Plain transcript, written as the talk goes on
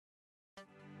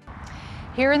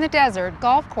Here in the desert,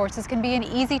 golf courses can be an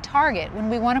easy target when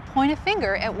we want to point a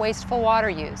finger at wasteful water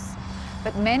use.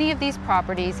 But many of these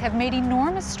properties have made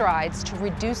enormous strides to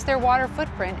reduce their water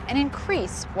footprint and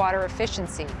increase water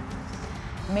efficiency.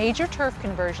 Major turf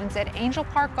conversions at Angel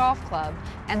Park Golf Club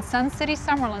and Sun City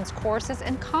Summerlin's courses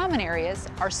and common areas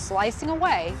are slicing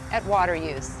away at water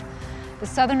use. The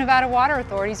Southern Nevada Water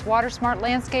Authority's Water Smart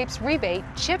Landscapes rebate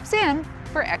chips in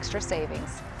for extra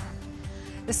savings.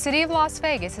 The City of Las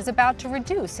Vegas is about to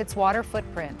reduce its water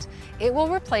footprint. It will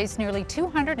replace nearly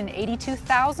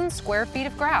 282,000 square feet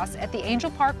of grass at the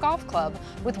Angel Park Golf Club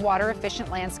with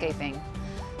water-efficient landscaping.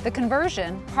 The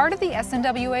conversion, part of the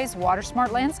SNWA's Water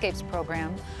Smart Landscapes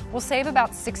program, will save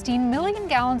about 16 million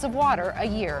gallons of water a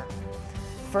year.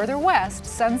 Further west,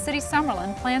 Sun City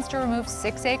Summerlin plans to remove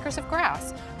 6 acres of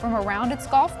grass from around its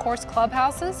golf course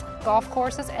clubhouses, golf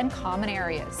courses, and common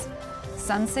areas.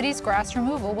 Sun City's grass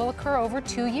removal will occur over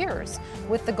 2 years,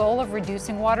 with the goal of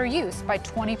reducing water use by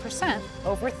 20%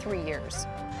 over 3 years.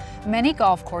 Many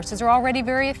golf courses are already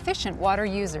very efficient water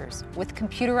users, with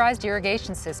computerized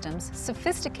irrigation systems,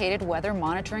 sophisticated weather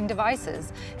monitoring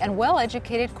devices, and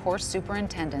well-educated course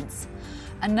superintendents.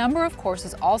 A number of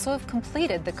courses also have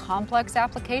completed the complex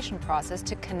application process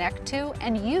to connect to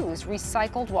and use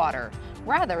recycled water,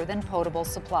 rather than potable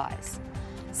supplies.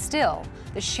 Still,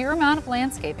 the sheer amount of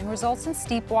landscaping results in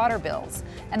steep water bills,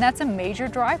 and that's a major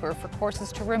driver for courses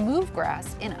to remove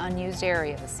grass in unused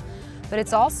areas. But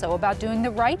it's also about doing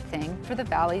the right thing for the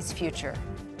valley's future.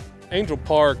 Angel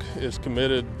Park is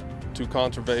committed to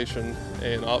conservation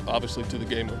and obviously to the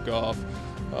game of golf.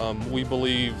 We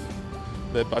believe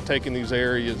that by taking these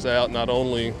areas out, not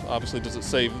only obviously does it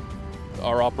save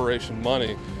our operation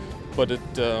money, but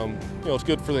it's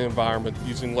good for the environment.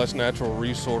 Using less natural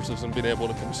resources and being able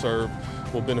to conserve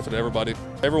will benefit everybody.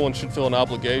 Everyone should feel an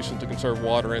obligation to conserve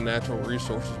water and natural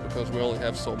resources because we only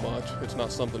have so much. It's not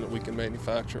something that we can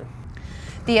manufacture.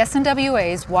 The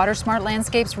SNWA's Water Smart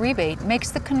Landscapes rebate makes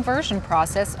the conversion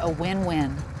process a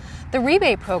win-win. The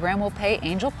rebate program will pay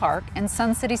Angel Park and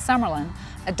Sun City Summerlin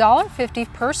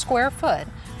 $1.50 per square foot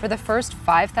for the first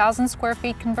 5,000 square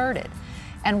feet converted,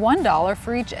 and $1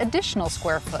 for each additional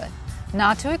square foot,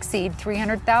 not to exceed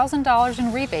 $300,000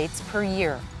 in rebates per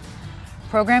year.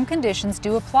 Program conditions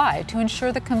do apply to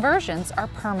ensure the conversions are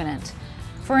permanent.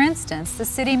 For instance, the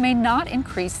city may not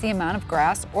increase the amount of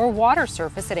grass or water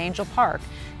surface at Angel Park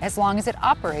as long as it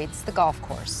operates the golf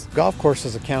course. Golf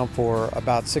courses account for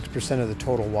about 6% of the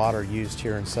total water used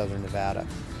here in Southern Nevada.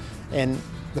 And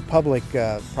the public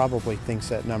probably thinks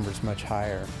that number is much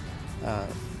higher.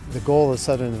 The goal of the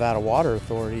Southern Nevada Water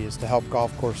Authority is to help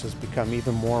golf courses become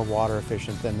even more water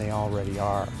efficient than they already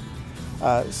are.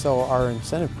 So our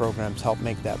incentive programs help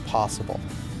make that possible.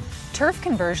 Turf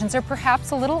conversions are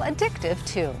perhaps a little addictive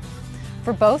too.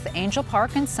 For both Angel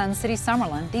Park and Sun City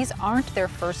Summerlin, these aren't their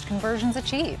first conversions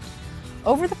achieved.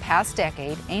 Over the past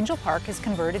decade, Angel Park has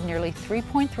converted nearly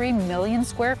 3.3 million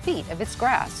square feet of its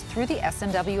grass through the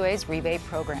SNWA's rebate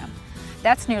program.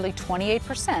 That's nearly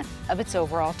 28% of its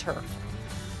overall turf.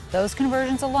 Those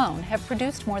conversions alone have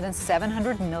produced more than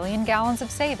 700 million gallons of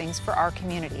savings for our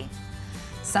community.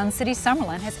 Sun City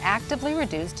Summerlin has actively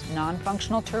reduced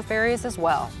non-functional turf areas as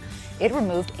well. It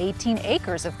removed 18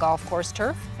 acres of golf course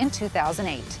turf in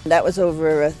 2008. That was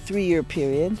over a 3-year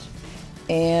period,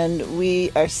 and we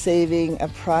are saving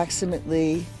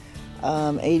approximately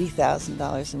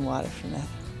 $80,000 in water from that.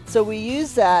 So we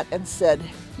used that and said,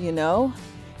 you know,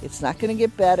 it's not going to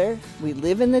get better. We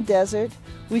live in the desert.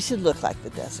 We should look like the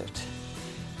desert.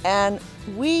 And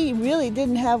we really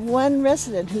didn't have one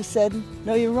resident who said,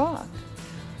 no, you're wrong.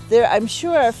 I'm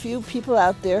sure are a few people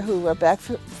out there who are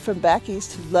from back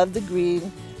east who love the green,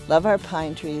 love our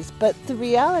pine trees, but the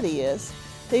reality is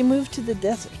they moved to the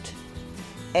desert.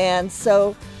 And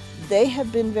so they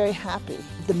have been very happy,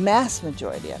 the mass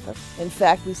majority of them. In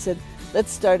fact, we said,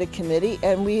 let's start a committee,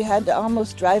 and we had to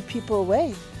almost drive people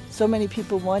away. So many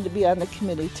people wanted to be on the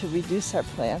committee to reduce our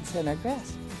plants and our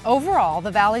grass. Overall,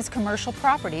 the Valley's commercial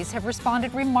properties have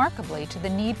responded remarkably to the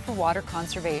need for water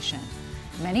conservation.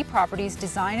 Many properties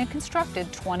designed and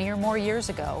constructed 20 or more years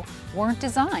ago weren't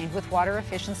designed with water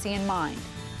efficiency in mind.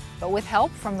 But with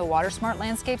help from the Water Smart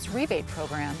Landscapes rebate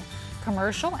program,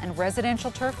 commercial and residential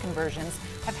turf conversions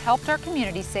have helped our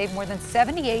community save more than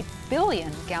 78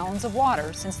 billion gallons of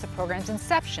water since the program's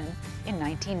inception in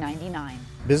 1999.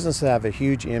 Businesses have a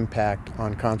huge impact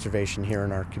on conservation here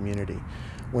in our community.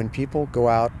 When people go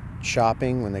out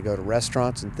shopping, when they go to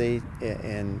restaurants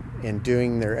and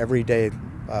doing their everyday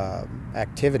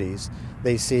activities,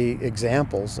 they see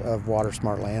examples of water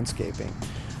smart landscaping.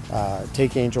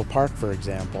 Take Angel Park, for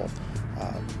example.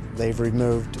 They've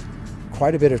removed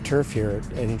quite a bit of turf here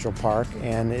at Angel Park,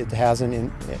 and it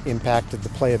hasn't impacted the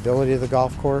playability of the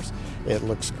golf course. It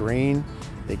looks green.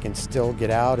 They can still get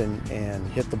out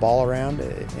and hit the ball around,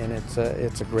 and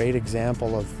it's a great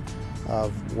example of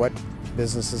what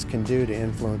businesses can do to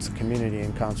influence the community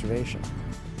and conservation.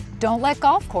 Don't let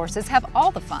golf courses have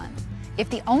all the fun. If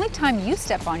the only time you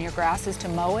step on your grass is to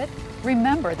mow it,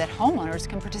 remember that homeowners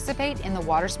can participate in the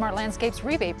WaterSmart Landscapes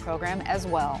rebate program as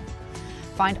well.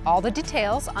 Find all the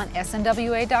details on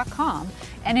snwa.com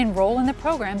and enroll in the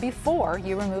program before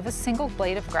you remove a single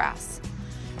blade of grass.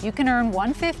 You can earn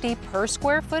 $150 per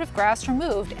square foot of grass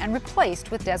removed and replaced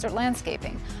with desert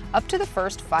landscaping, up to the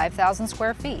first 5,000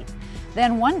 square feet,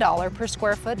 then $1 per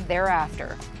square foot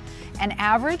thereafter. An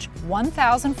average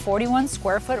 1,041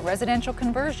 square foot residential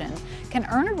conversion can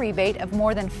earn a rebate of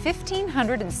more than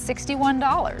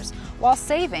 $1,561 while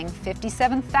saving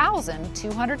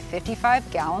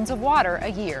 57,255 gallons of water a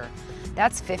year.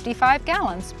 That's 55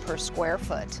 gallons per square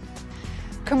foot.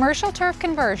 Commercial turf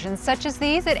conversions such as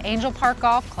these at Angel Park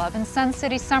Golf Club in Sun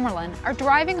City, Summerlin are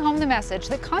driving home the message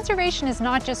that conservation is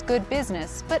not just good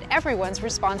business, but everyone's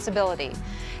responsibility.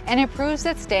 And it proves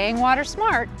that staying water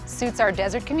smart suits our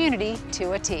desert community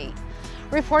to a T.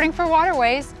 Reporting for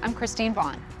Waterways, I'm Christine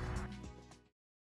Vaughn.